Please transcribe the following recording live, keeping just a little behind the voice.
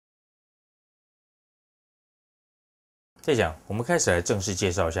再讲，我们开始来正式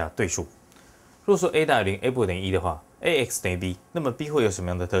介绍一下对数。如果说 a 大于0 ，a 不等于1的话 ，ax 等于 b， 那么 b 会有什么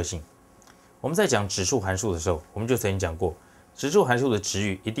样的特性？我们在讲指数函数的时候，我们就曾经讲过，指数函数的值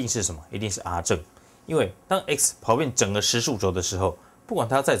域一定是什么？一定是 r 正，因为当 x 跑遍整个实数轴的时候，不管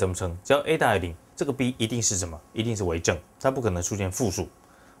它再怎么乘，只要 a 大于0，这个 b 一定是什么？一定是为正，它不可能出现负数。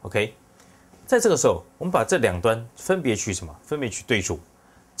OK， 在这个时候，我们把这两端分别取什么？分别取对数。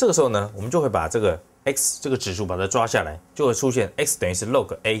这个时候呢，我们就会把这个 x 这个指数把它抓下来，就会出现 x 等于是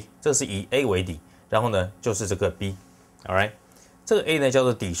log a， 这是以 a 为底，然后呢就是这个 b，all right。这个 a 呢叫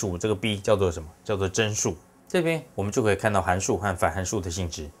做底数，这个 b 叫做什么？叫做真数。这边我们就可以看到函数和反函数的性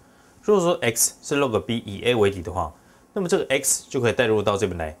质。如果说 x 是 log b 以 a 为底的话，那么这个 x 就可以带入到这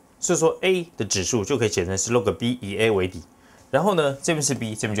边来，所以说 a 的指数就可以写成是 log b 以 a 为底。然后呢，这边是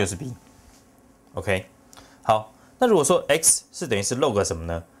b， 这边就是 b。OK， 好，那如果说 x 是等于是 log 什么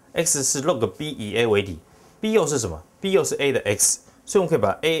呢 ？x 是 log b 以 a 为底 ，b 又是什么 ？b 又是 a 的 x， 所以我们可以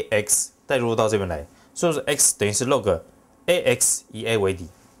把 ax 带入到这边来，所以说 x 等于是 log ax 以 a 为底。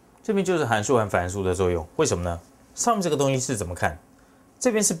这边就是函数和反函数的作用，为什么呢？上面这个东西是怎么看？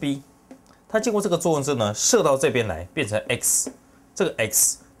这边是 b， 它经过这个作用之后呢，射到这边来变成 x， 这个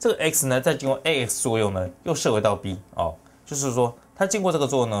x 呢，再经过 ax 作用呢，又射回到 b 哦，就是说它经过这个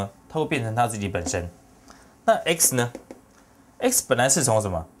作用呢，它会变成它自己本身。那 x 呢 ？x 本来是从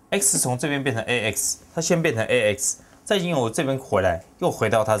什么 ？x 从这边变成 ax， 它先变成 ax， 再经由这边回来，又回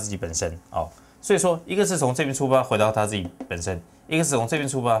到它自己本身哦。所以说，一个是从这边出发回到它自己本身，一个是从这边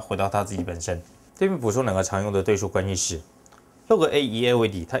出发回到它自己本身。这边补充两个常用的对数关系式 ：log a 以 a 为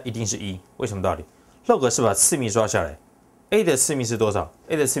底，它一定是1。为什么道理 ？log 是把次幂抓下来 ，a 的次幂是多少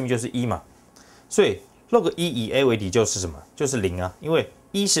 ？a 的次幂就是1嘛。所以 log 1以 a 为底就是什么？就是0啊，因为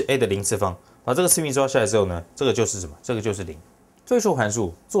1是 a 的0次方。把这个次幂抓下来之后呢，这个就是什么？这个就是0。对数函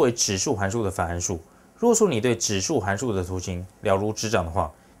数作为指数函数的反函数，如果说你对指数函数的图形了如指掌的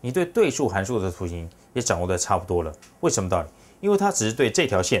话，你对对数函数的图形也掌握的差不多了。为什么道理？因为它只是对这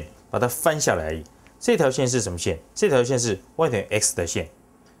条线把它翻下来而已。这条线是什么线？这条线是 y 等于 x 的线。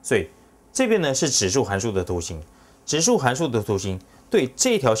所以这边呢是指数函数的图形，指数函数的图形对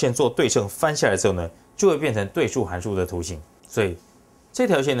这条线做对称翻下来之后呢，就会变成对数函数的图形。所以这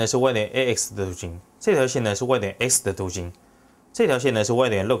条线呢是 y 等于 ax 的图形，这条线呢是 y 等于 x 的图形，这条线呢是 y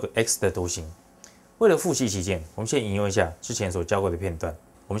等于 log x 的图形。为了复习起见，我们先引用一下之前所教过的片段。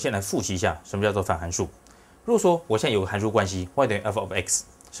我们先来复习一下什么叫做反函数。如果说我现在有个函数关系 y 等于 f of x，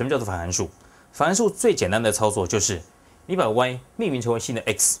 什么叫做反函数？反函数最简单的操作就是你把 y 命名成为新的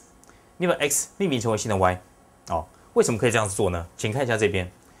x， 你把 x 命名成为新的 y。哦，为什么可以这样子做呢？请看一下这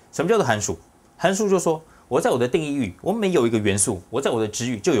边，什么叫做函数？函数就是说我在我的定义域，我每有一个元素，我在我的值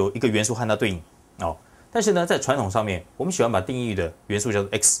域就有一个元素和它对应。哦，但是呢，在传统上面，我们喜欢把定义域的元素叫做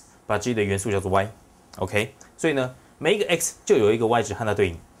x， 把值域的元素叫做 y。OK， 所以呢，每一个 x 就有一个 y 值和它对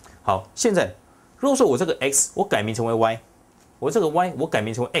应。好，现在如果说我这个 x 我改名成为 y， 我这个 y 我改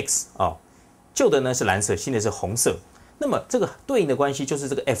名成为 x 啊，旧的呢是蓝色，新的是红色，那么这个对应的关系就是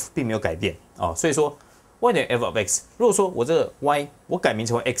这个 f 并没有改变啊，所以说 y 等于 f of x。如果说我这个 y 我改名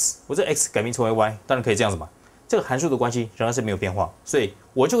成为 x， 我这个 x 改名成为 y， 当然可以这样子嘛，这个函数的关系仍然是没有变化，所以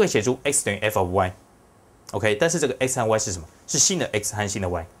我就可以写出 x 等于 f of y。OK， 但是这个 x 和 y 是什么？是新的 x 和新的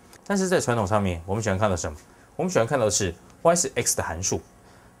y。但是在传统上面，我们喜欢看到什么？我们喜欢看到的是 y 是 x 的函数，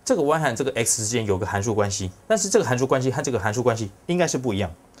这个 y 和这个 x 之间有个函数关系，但是这个函数关系和这个函数关系应该是不一样。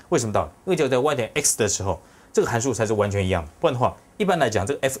为什么道理？因为只有在 y 等于 x 的时候，这个函数才是完全一样的，不然的话，一般来讲，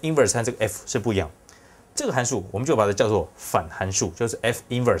这个 f inverse 和这个 f 是不一样。这个函数我们就把它叫做反函数，就是 f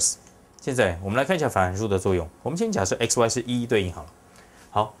inverse。现在我们来看一下反函数的作用。我们先假设 x y 是一一对应好了。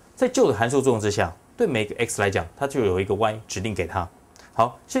好，在旧的函数作用之下，对每个 x 来讲，它就有一个 y 指定给它。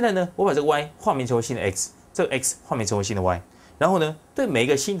好，现在呢，我把这个 y 化名成为新的 x， 这个 x 化名成为新的 y， 然后呢，对每一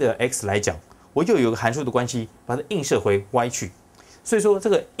个新的 x 来讲，我又有一个函数的关系，把它映射回 y 去。所以说这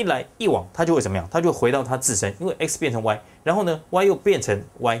个一来一往，它就会怎么样？它就回到它自身，因为 x 变成 y， 然后呢 y 又变成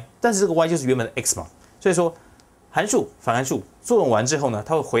y， 但是这个 y 就是原本的 x 嘛。所以说函数反函数作用完之后呢，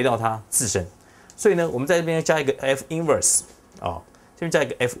它会回到它自身。所以呢，我们在这边加一个 f inverse 啊，这边加一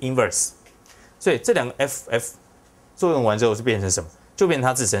个 f inverse。所以这两个 f 作用完之后是变成什么？就变成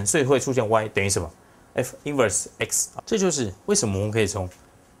它自身，所以会出现 y 等于什么 ？f inverse x。这就是为什么我们可以从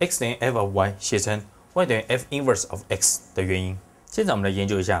x 等于 f of y 写成 y 等于 f inverse of x 的原因。现在我们来研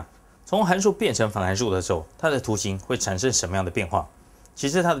究一下，从函数变成反函数的时候，它的图形会产生什么样的变化？其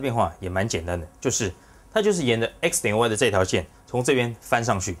实它的变化也蛮简单的，就是它就是沿着 x 等于 y 的这条线从这边翻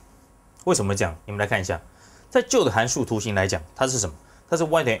上去。为什么这样？你们来看一下，在旧的函数图形来讲，它是什么？它是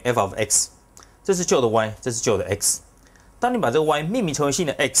y 等于 f of x， 这是旧的 y， 这是旧的 x。当你把这个 y 命名成为新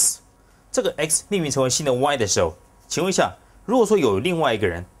的 x， 这个 x 命名成为新的 y 的时候，请问一下，如果说有另外一个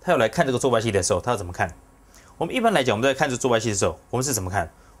人他要来看这个坐标系的时候，他要怎么看？我们一般来讲，我们在看这坐标系的时候，我们是怎么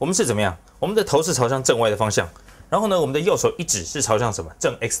看？我们是怎么样？我们的头是朝向正 y 的方向，然后呢，我们的右手一指是朝向什么？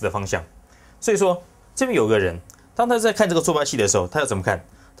正 x 的方向。所以说，这边有个人，当他在看这个坐标系的时候，他要怎么看？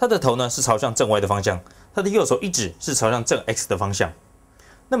他的头呢是朝向正 y 的方向，他的右手一指是朝向正 x 的方向。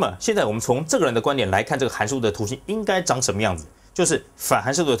那么现在我们从这个人的观点来看，这个函数的图形应该长什么样子？就是反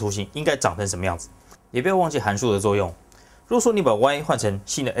函数的图形应该长成什么样子？也不要忘记函数的作用。如果说你把 y 换成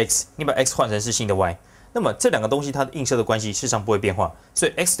新的 x， 你把 x 换成是新的 y， 那么这两个东西它的映射的关系事实上不会变化，所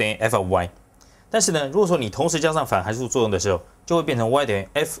以 x 等于 f of y。但是呢，如果说你同时加上反函数作用的时候，就会变成 y 等于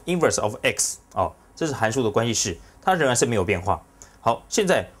f inverse of x。这是函数的关系式，它仍然是没有变化。好，现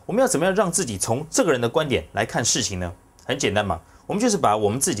在我们要怎么样让自己从这个人的观点来看事情呢？很简单嘛，我们就是把我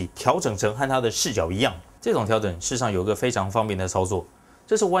们自己调整成和他的视角一样。这种调整事实上有个非常方便的操作，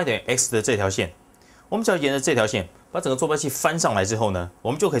这是 y 等于 x 的这条线。我们只要沿着这条线把整个坐标系翻上来之后呢，我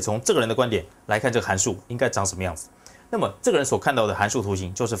们就可以从这个人的观点来看这个函数应该长什么样子。那么这个人所看到的函数图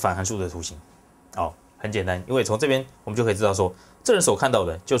形就是反函数的图形。很简单，因为从这边我们就可以知道说，这人所看到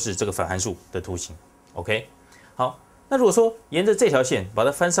的就是这个反函数的图形。OK， 好，那如果说沿着这条线把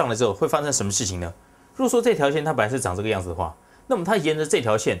它翻上来之后，会发生什么事情呢？如果说这条线它本来是长这个样子的话，那么它沿着这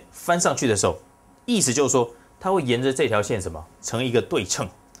条线翻上去的时候，意思就是说它会沿着这条线什么成一个对称。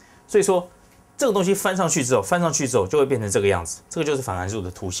所以说这个东西翻上去之后就会变成这个样子，这个就是反函数的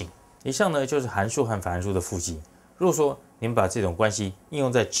图形。以上呢就是函数和反函数的复习。如果说你们把这种关系应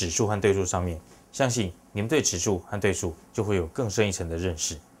用在指数和对数上面，相信你们对指数和对数就会有更深一层的认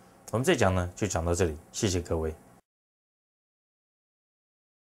识。我们这讲呢就讲到这里，谢谢各位。